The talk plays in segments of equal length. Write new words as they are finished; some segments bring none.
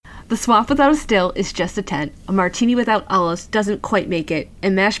The swap without a still is just a 10. A martini without olives doesn't quite make it.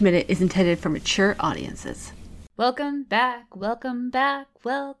 And MASH Minute is intended for mature audiences. Welcome back, welcome back,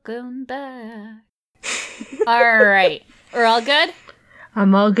 welcome back. All right. We're all good?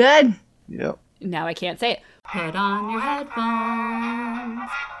 I'm all good. Yep. Now I can't say it. Put on your headphones.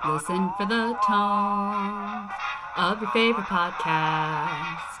 Listen for the tones of your favorite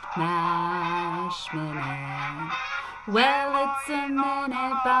podcast, MASH Minute. Well, it's a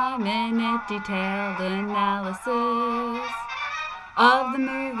minute-by-minute detailed analysis of the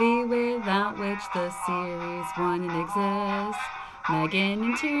movie without which the series wouldn't exist. Megan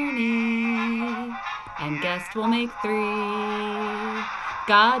and Tierney, and guest will make 3.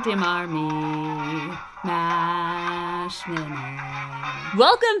 Goddamn army, MASH Minute.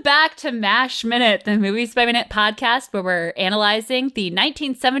 Welcome back to MASH Minute, the Movies by Minute podcast where we're analyzing the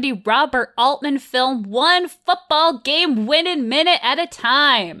 1970 Robert Altman film one football game winning minute at a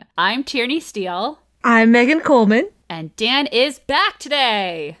time. I'm Tierney Steele. I'm Megan Coleman. And Dan is back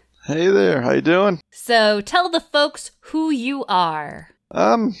today. Hey there, how you doing? So tell the folks who you are.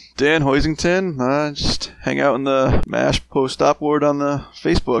 I'm Dan Hoisington. Just hang out in the MASH post-op ward on the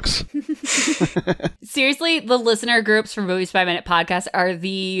Facebooks. Seriously, the listener groups for Movies by Minute podcast are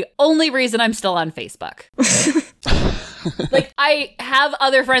the only reason I'm still on Facebook. Like, I have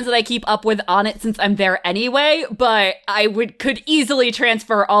other friends that I keep up with on it since I'm there anyway, but I could easily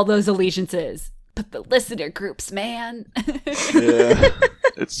transfer all those allegiances. But the listener groups, man. Yeah,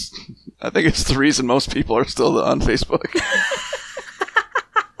 I think it's the reason most people are still on Facebook.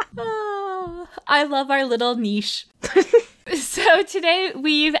 Oh, I love our little niche. So today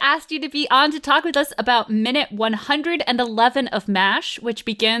we've asked you to be on to talk with us about minute 111 of MASH, which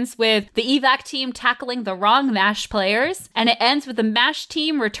begins with the evac team tackling the wrong MASH players, and it ends with the MASH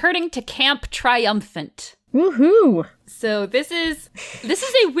team returning to camp triumphant. Woohoo! So this is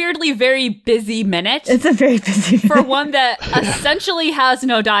a weirdly very busy minute. It's a very busy minute. For one that essentially has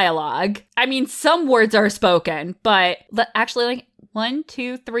no dialogue. I mean, some words are spoken, but actually, like, 1,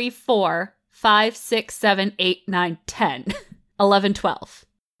 2, 3, 4, 5, 6, 7, 8, 9, 10, 11, 12.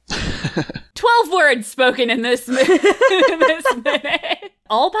 12 words spoken in this minute.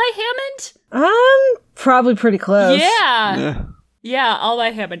 All by Hammond? Probably pretty close. Yeah, all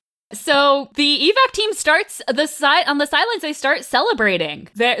by Hammond. So the evac team starts on the sidelines. They start celebrating.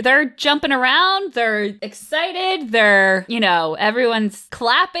 They're jumping around. They're excited. Everyone's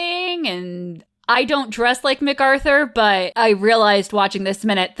clapping. And I don't dress like MacArthur, but I realized watching this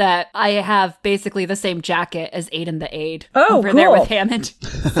minute that I have basically the same jacket as Aiden the Aide over there with Hammond.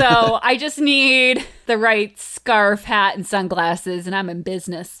 So I just need the right scarf, hat, and sunglasses, and I'm in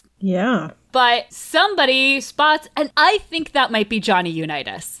business. Yeah. But somebody spots, and I think that might be Johnny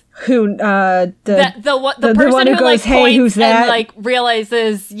Unitas. Who, the person one who goes, like, hey, points who's that? And, like,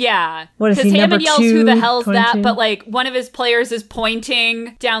 realizes, yeah. What is he, Because number Hammond yells, 2, who the hell's that? pointing? But, like, one of his players is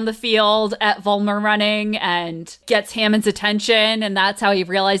pointing down the field at Vollmer running and gets Hammond's attention, and that's how he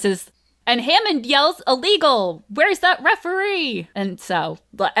realizes. And Hammond yells, illegal! Where's that referee? And so,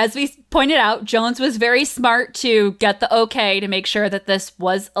 as we pointed out, Jones was very smart to get the okay to make sure that this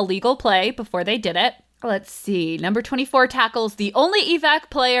was a legal play before they did it. Let's see. Number 24 tackles the only evac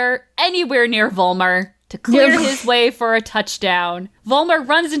player anywhere near Vollmer to clear his way for a touchdown. Vollmer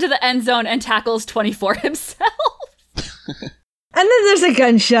runs into the end zone and tackles 24 himself. And then there's a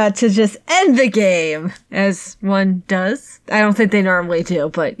gunshot to just end the game, as one does. I don't think they normally do,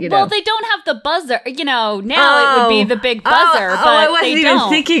 but, Well, they don't have the buzzer. Now it would be the big buzzer, but I wasn't they even don't.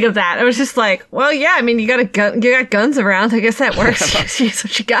 thinking of that. I was just like, well, yeah, I mean, you got guns around. I guess that works. Here's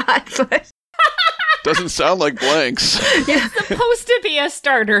what you got, but... Doesn't sound like blanks. It's supposed to be a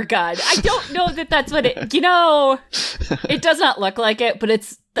starter gun. I don't know that that's what it... it does not look like it, but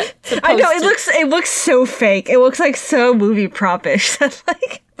it's supposed I know, to. it looks so fake. It looks like so movie prop-ish. But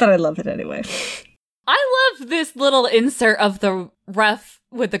I love it anyway. I love this little insert of the ref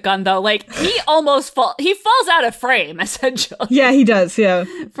with the gun, though. Like, he almost falls out of frame, essentially. Yeah, he does, yeah.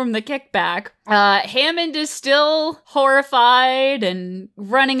 From the kickback. Hammond is still horrified and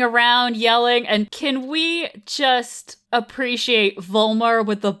running around yelling. And can we just appreciate Vollmer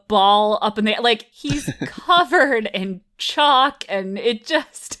with the ball up in the air? Like, he's covered in chalk, and it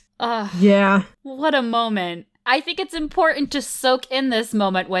just... yeah. What a moment. I think it's important to soak in this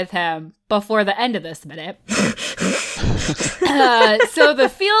moment with him before the end of this minute. So the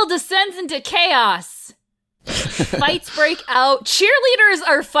field descends into chaos. Fights break out. Cheerleaders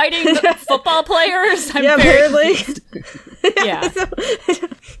are fighting football players. Apparently. Yeah.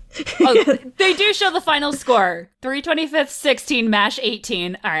 Oh, they do show the final score. 325th 16, MASH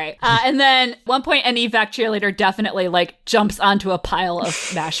 18. All right. And then one point, an evac cheerleader definitely like jumps onto a pile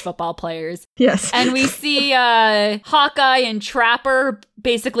of MASH football players. Yes. And we see Hawkeye and Trapper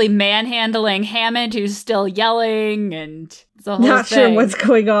basically manhandling Hammond, who's still yelling, and the whole Not thing. sure what's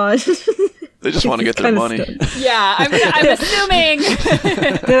going on. They just want to get their money. Yeah, I'm assuming.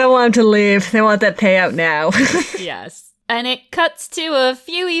 They don't want him to leave. They want that payout now. Yes. And it cuts to a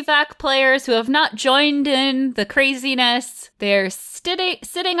few evac players who have not joined in the craziness. They're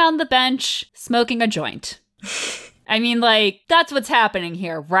sitting on the bench, smoking a joint. I mean, like, that's what's happening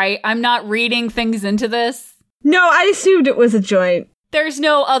here, right? I'm not reading things into this. No, I assumed it was a joint. There's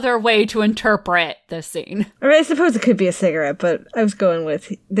no other way to interpret this scene. I mean, I suppose it could be a cigarette, but I was going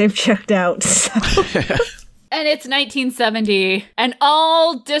with they've checked out, so. And it's 1970, and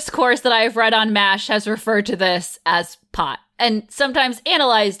all discourse that I've read on MASH has referred to this as pot, and sometimes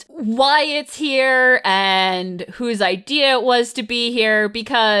analyzed why it's here and whose idea it was to be here,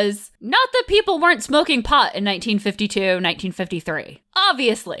 because not that people weren't smoking pot in 1952, 1953.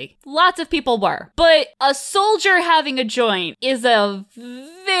 Obviously, lots of people were. But a soldier having a joint is a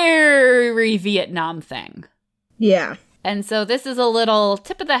very Vietnam thing. Yeah. And so this is a little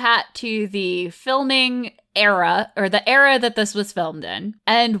tip of the hat to the filming era, or the era that this was filmed in.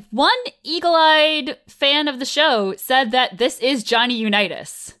 And one eagle-eyed fan of the show said that this is Johnny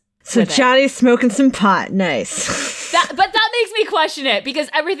Unitas. So Johnny's smoking some pot. Nice. But that makes me question it, because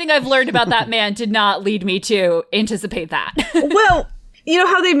everything I've learned about that man did not lead me to anticipate that. Well, you know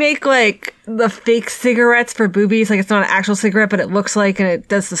how they make, like, the fake cigarettes for boobies? Like, it's not an actual cigarette, but it looks like, and it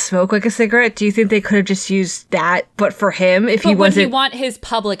does the smoke like a cigarette? Do you think they could have just used that, but for him, if he wasn't... But would he want his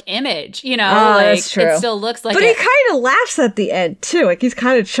public image, you know? Oh, like, that's true. It still looks like But he kind of laughs at the end, too. Like, he's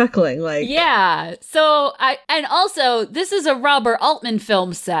kind of chuckling, like... Yeah. So, and also, this is a Robert Altman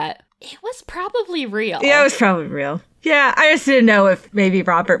film set. It was probably real. Yeah, it was probably real. Yeah, I just didn't know if maybe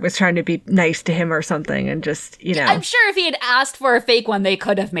Robert was trying to be nice to him or something and just, you know. I'm sure if he had asked for a fake one, they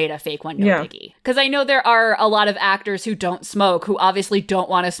could have made a fake one, no biggie. Because I know there are a lot of actors who don't smoke, who obviously don't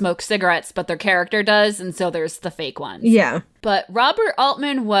want to smoke cigarettes, but their character does, and so there's the fake ones. Yeah. But Robert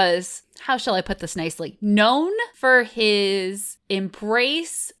Altman was, how shall I put this nicely, known for his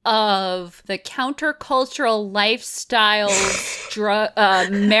embrace of the countercultural lifestyle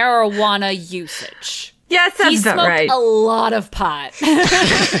marijuana usage. Yes, that's about right. He smoked a lot of pot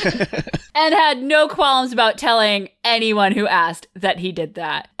and had no qualms about telling anyone who asked that he did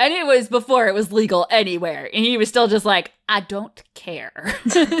that. And it was before it was legal anywhere. And he was still just like, I don't care.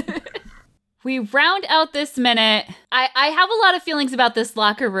 We round out this minute. I have a lot of feelings about this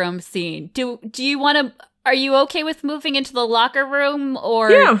locker room scene. Do you want to... Are you okay with moving into the locker room?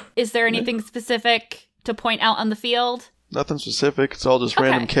 Or is there anything specific to point out on the field? Nothing specific. It's all just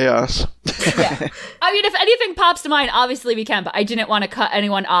random chaos. Yeah. I mean, if anything pops to mind, obviously we can, but I didn't want to cut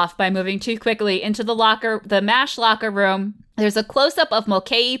anyone off by moving too quickly into the MASH locker room. There's a close-up of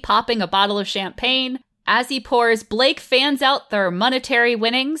Mulcahy popping a bottle of champagne. As he pours, Blake fans out their monetary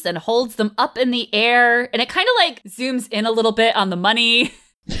winnings and holds them up in the air. And it kind of like zooms in a little bit on the money.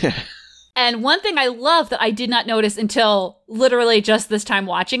 And one thing I love that I did not notice until literally just this time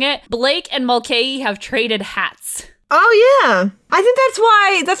watching it, Blake and Mulcahy have traded hats. Oh, yeah. I think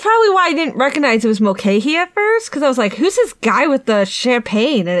that's probably why I didn't recognize it was Mulcahy at first, because I was like, who's this guy with the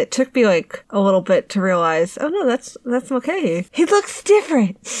champagne? And it took me like a little bit to realize, oh no, that's Mulcahy. He looks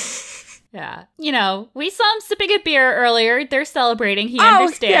different. Yeah. You know, we saw him sipping a beer earlier. They're celebrating. He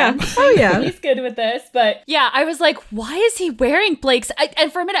understands. Yeah. Oh, yeah. He's good with this. But yeah, I was like, why is he wearing Blake's? And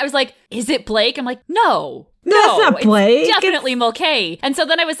for a minute, I was like, is it Blake? I'm like, no. No, it's not Blake. It's definitely Mulcahy. And so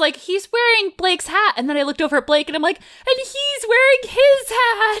then I was like, he's wearing Blake's hat. And then I looked over at Blake and I'm like, and he's wearing his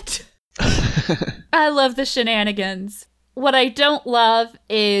hat. I love the shenanigans. What I don't love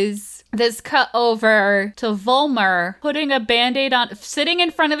is this cut over to Volmer putting a Band-Aid on, sitting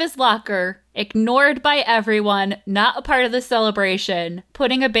in front of his locker, ignored by everyone, not a part of the celebration,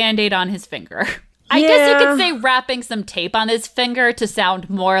 putting a Band-Aid on his finger. I guess you could say wrapping some tape on his finger to sound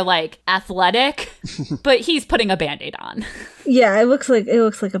more like athletic, but he's putting a Band-Aid on. Yeah, it looks like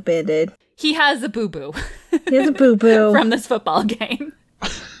a Band-Aid. He has a boo-boo. He has a boo-boo. From this football game.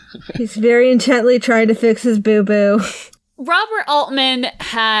 He's very intently trying to fix his boo-boo. Robert Altman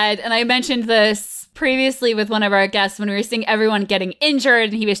had, and I mentioned this previously with one of our guests when we were seeing everyone getting injured,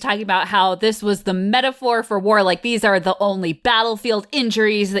 and he was talking about how this was the metaphor for war. Like, these are the only battlefield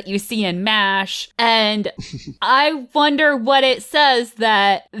injuries that you see in MASH. And I wonder what it says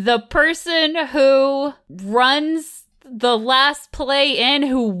that the person who runs the last play in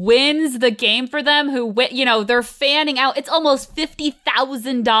who wins the game for them, they're fanning out. It's almost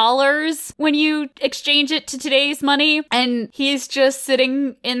 $50,000 when you exchange it to today's money. And he's just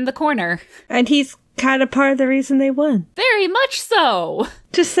sitting in the corner. And he's kind of part of the reason they won. Very much so.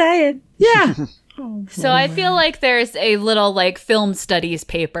 Just saying. Yeah. So I feel like there's a little like film studies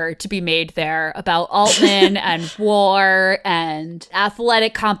paper to be made there about Altman and war and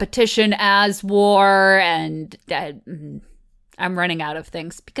athletic competition as war. And I'm running out of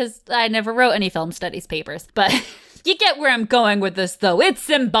things because I never wrote any film studies papers. But you get where I'm going with this, though. It's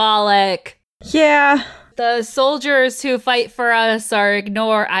symbolic. Yeah. The soldiers who fight for us are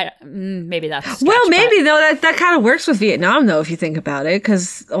ignored. Maybe that's a stretch, well, maybe though that kind of works with Vietnam though, if you think about it,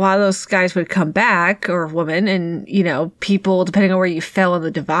 because a lot of those guys would come back, or women, and people, depending on where you fell on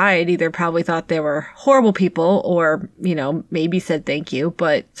the divide, either probably thought they were horrible people, or maybe said thank you.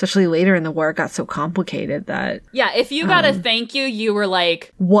 But especially later in the war, it got so complicated that if you got a thank you, you were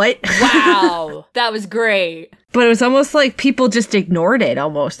like, what? Wow, that was great. But it was almost like people just ignored it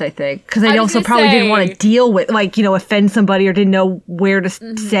almost, I think. Because they also probably didn't want to deal with, offend somebody, or didn't know where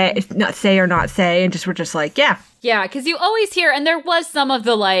to not say, and just were just like, yeah. Yeah, because you always hear, and there was some of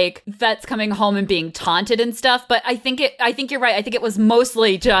the, vets coming home and being taunted and stuff, but I think you're right. I think it was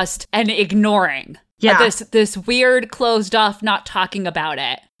mostly just an ignoring. Yeah. This weird, closed off, not talking about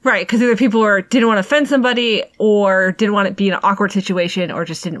it. Right, because either people didn't want to offend somebody, or didn't want to be in an awkward situation, or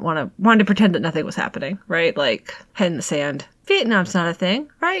just wanted to pretend that nothing was happening, right? Like, head in the sand. Vietnam's not a thing,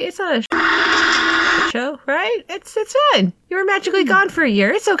 right? It's not a show, right? It's fine. You were magically gone for a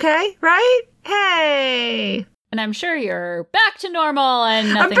year. It's okay, right? Hey! And I'm sure you're back to normal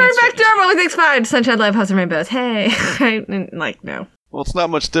and nothing I'm back to normal. Everything's fine. Sunshine, love, hugs, and rainbows. Hey. Right? And, no. Well, it's not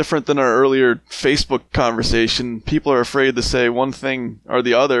much different than our earlier Facebook conversation. People are afraid to say one thing or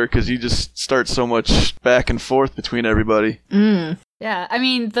the other because you just start so much back and forth between everybody. Mm. Yeah, I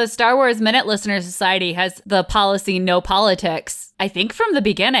mean, the Star Wars Minute Listener Society has the policy no politics, I think from the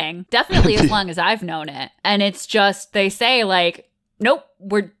beginning. Definitely as long as I've known it. And it's just, they say nope,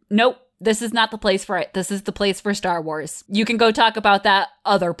 this is not the place for it. This is the place for Star Wars. You can go talk about that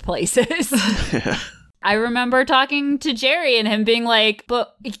other places. Yeah. I remember talking to Jerry and him being like,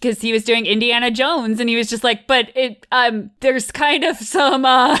 but because he was doing Indiana Jones, and he was just like, but there's kind of some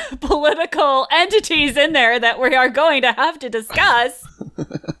political entities in there that we are going to have to discuss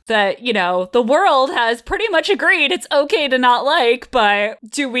that, the world has pretty much agreed it's okay to not like, but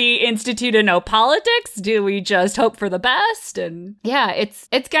do we institute a no politics? Do we just hope for the best? And yeah, it's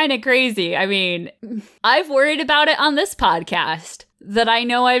kind of crazy. I mean, I've worried about it on this podcast. That I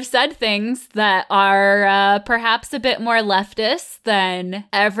know I've said things that are perhaps a bit more leftist than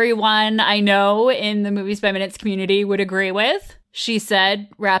everyone I know in the Movies by Minutes community would agree with. She said,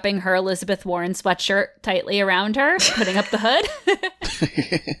 wrapping her Elizabeth Warren sweatshirt tightly around her, putting up the hood.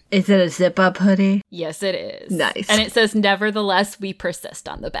 Is it a zip-up hoodie? Yes, it is. Nice. And it says, nevertheless, we persist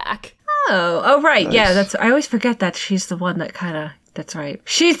on the back. Oh, right. Nice. Yeah, I always forget that she's the one that kind of... That's right.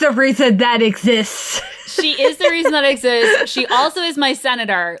 She's the reason that exists. She is the reason that exists. She also is my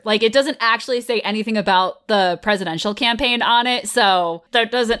senator. It doesn't actually say anything about the presidential campaign on it. So that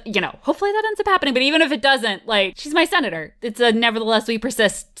doesn't, hopefully that ends up happening. But even if it doesn't, she's my senator. It's a nevertheless we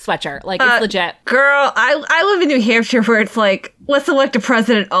persist sweatshirt. It's legit. Girl, I live in New Hampshire where it's let's elect a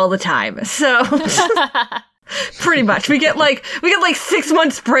president all the time. So... Pretty much. We get 6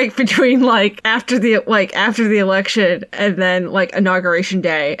 months break between after the election and then inauguration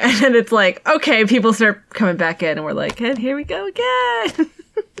day. And then it's okay, people start coming back in and we're and here we go again.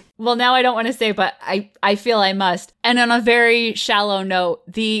 Well, now I don't want to say, but I feel I must. And on a very shallow note,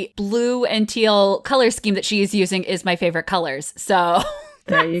 the blue and teal color scheme that she is using is my favorite colors. So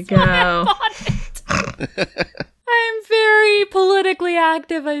there you go. I'm very politically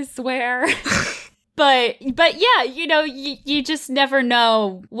active, I swear. But yeah, you just never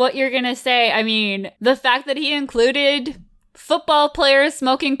know what you're going to say. I mean, the fact that he included football players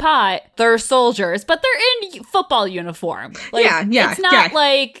smoking pot, they're soldiers, but they're in football uniform. It's not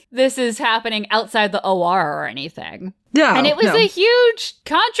like this is happening outside the OR or anything. No, and it was a huge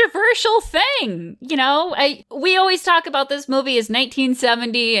controversial thing. We always talk about this movie as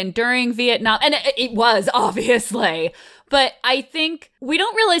 1970 and during Vietnam, and it was obviously. But I think we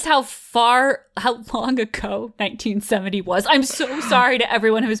don't realize how long ago 1970 was. I'm so sorry to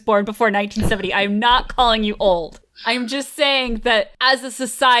everyone who was born before 1970. I'm not calling you old. I'm just saying that as a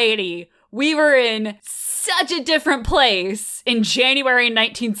society, we were in such a different place in January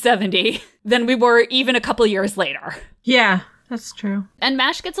 1970 than we were even a couple years later. Yeah, that's true. And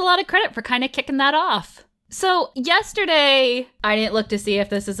MASH gets a lot of credit for kind of kicking that off. So yesterday, I didn't look to see if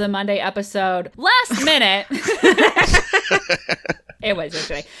this is a Monday episode. Last minute. It was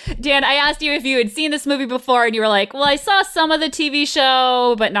yesterday. Dan, I asked you if you had seen this movie before, and you were like, well, I saw some of the TV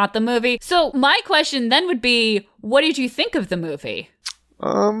show, but not the movie. So my question then would be, what did you think of the movie?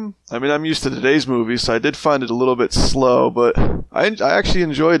 I mean, I'm used to today's movies, so I did find it a little bit slow, but I actually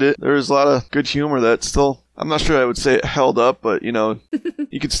enjoyed it. There was a lot of good humor that still, I'm not sure I would say it held up, but, you know,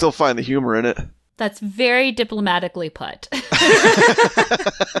 you could still find the humor in it. That's very diplomatically put. No,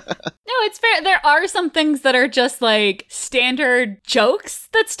 it's fair. There are some things that are just like standard jokes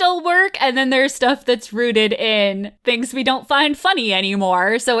that still work. And then there's stuff that's rooted in things we don't find funny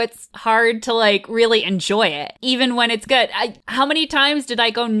anymore. So it's hard to like really enjoy it, even when it's good. How many times did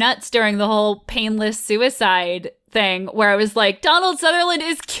I go nuts during the whole painless suicide thing where I was like, Donald Sutherland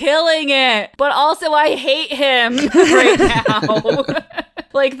is killing it, but also I hate him right now.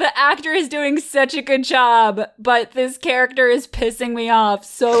 Like, the actor is doing such a good job, but this character is pissing me off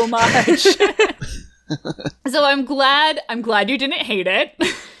so much. So I'm glad you didn't hate it.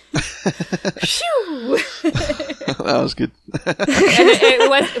 Phew. That was good. And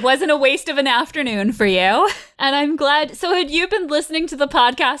it wasn't a waste of an afternoon for you. And I'm glad. So had you been listening to the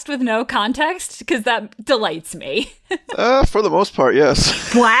podcast with no context? Because that delights me. For the most part,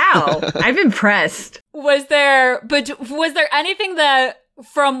 yes. Wow. I'm impressed. Was there anything that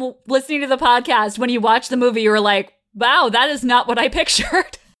from listening to the podcast, when you watched the movie, you were like, wow, that is not what I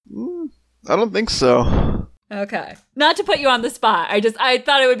pictured? I don't think so. Okay. Not to put you on the spot. I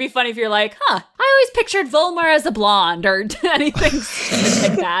thought it would be funny if you're like, I always pictured Volmer as a blonde or anything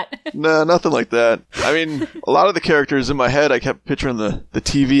like that. No, nothing like that. I mean, a lot of the characters in my head, I kept picturing the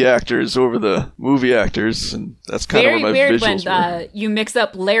TV actors over the movie actors, and that's kind of where my very visuals weird when were. you mix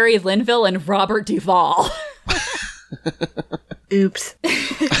up Larry Linville and Robert Duvall. Oops.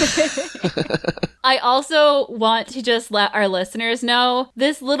 I also want to just let our listeners know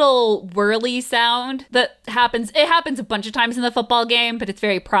this little whirly sound that happens. It happens a bunch of times in the football game, but it's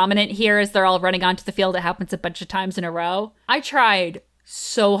very prominent here as they're all running onto the field. It happens a bunch of times in a row. I tried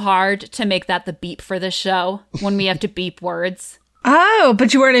so hard to make that the beep for this show when we have to beep words. Oh,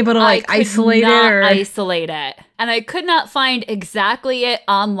 but you weren't able to isolate it or isolate it. And I could not find exactly it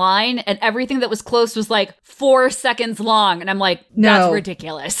online, and everything that was close was like 4 seconds long. And I'm like, that's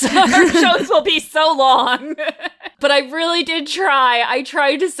ridiculous. Our shows will be so long. But I really did try. I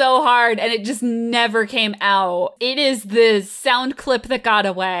tried so hard, and it just never came out. It is the sound clip that got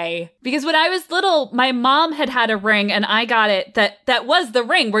away. Because when I was little, my mom had a ring, and I got it. That was the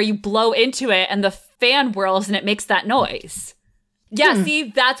ring where you blow into it, and the fan whirls, and it makes that noise. Yeah, see,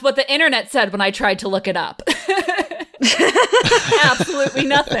 that's what the internet said when I tried to look it up. Absolutely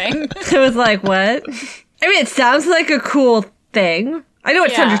nothing. It was like, what? I mean, it sounds like a cool thing. I know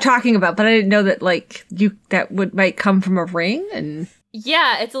what sound you're talking about, but I didn't know that might come from a ring. And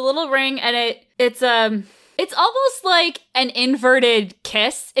yeah, it's a little ring, and it's almost like an inverted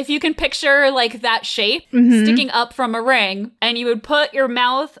kiss, if you can picture like that shape sticking up from a ring, and you would put your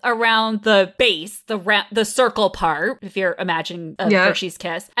mouth around the base, the circle part, if you're imagining a Hershey's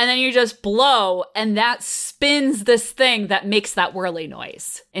kiss, and then you just blow, and that spins this thing that makes that whirly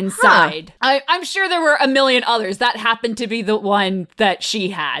noise inside. I'm sure there were a million others. That happened to be the one that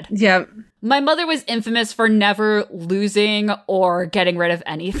she had. Yeah. My mother was infamous for never losing or getting rid of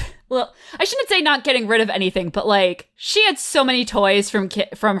anything. Well, I shouldn't say not getting rid of anything, but like she had so many toys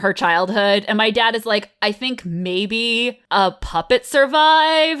from her childhood. And my dad is like, I think maybe a puppet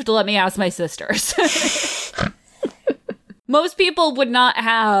survived. Let me ask my sisters. Most people would not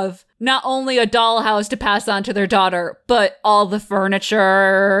have not only a dollhouse to pass on to their daughter, but all the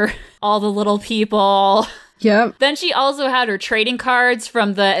furniture, all the little people. Yep. Then she also had her trading cards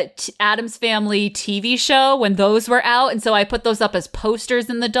from the Addams Family TV show when those were out. And so I put those up as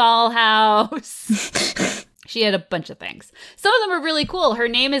posters in the dollhouse. She had a bunch of things. Some of them are really cool. Her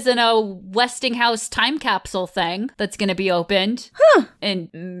name is in a Westinghouse time capsule thing that's going to be opened.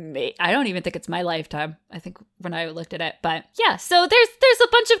 And I don't even think it's my lifetime. I think when I looked at it. But yeah, so there's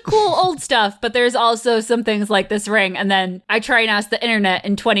a bunch of cool old stuff, but there's also some things like this ring. And then I try and ask the internet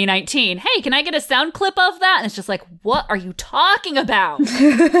in 2019, hey, can I get a sound clip of that? And it's just like, what are you talking about?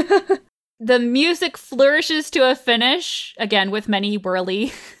 The music flourishes to a finish, again, with many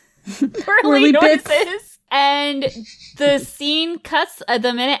whirly noises. Bits. And the scene cuts,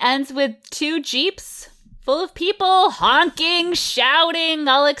 the minute ends with 2 Jeeps full of people honking, shouting,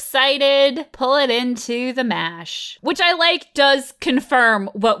 all excited, pull it into the MASH. Which I like does confirm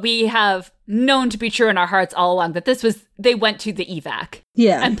what we have known to be true in our hearts all along, that they went to the evac.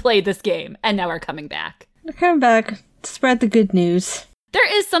 Yeah. And played this game, and now are coming back. They're coming back to spread the good news.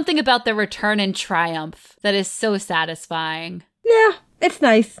 There is something about the return in triumph that is so satisfying. Yeah, it's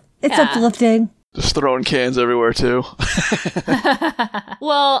nice. It's uplifting. Just throwing cans everywhere, too.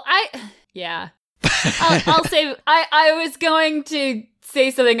 Well, I'll save. I was going to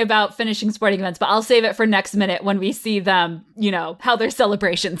say something about finishing sporting events, but I'll save it for next minute when we see them, how their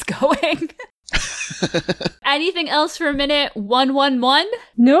celebration's going. Anything else for minute 111?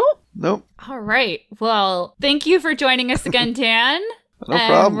 No? Nope. All right. Well, thank you for joining us again, Dan. No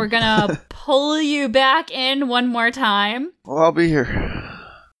problem. We're going to pull you back in one more time. Well, I'll be here.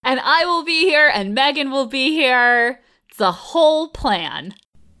 And I will be here, and Megan will be here. It's a whole plan.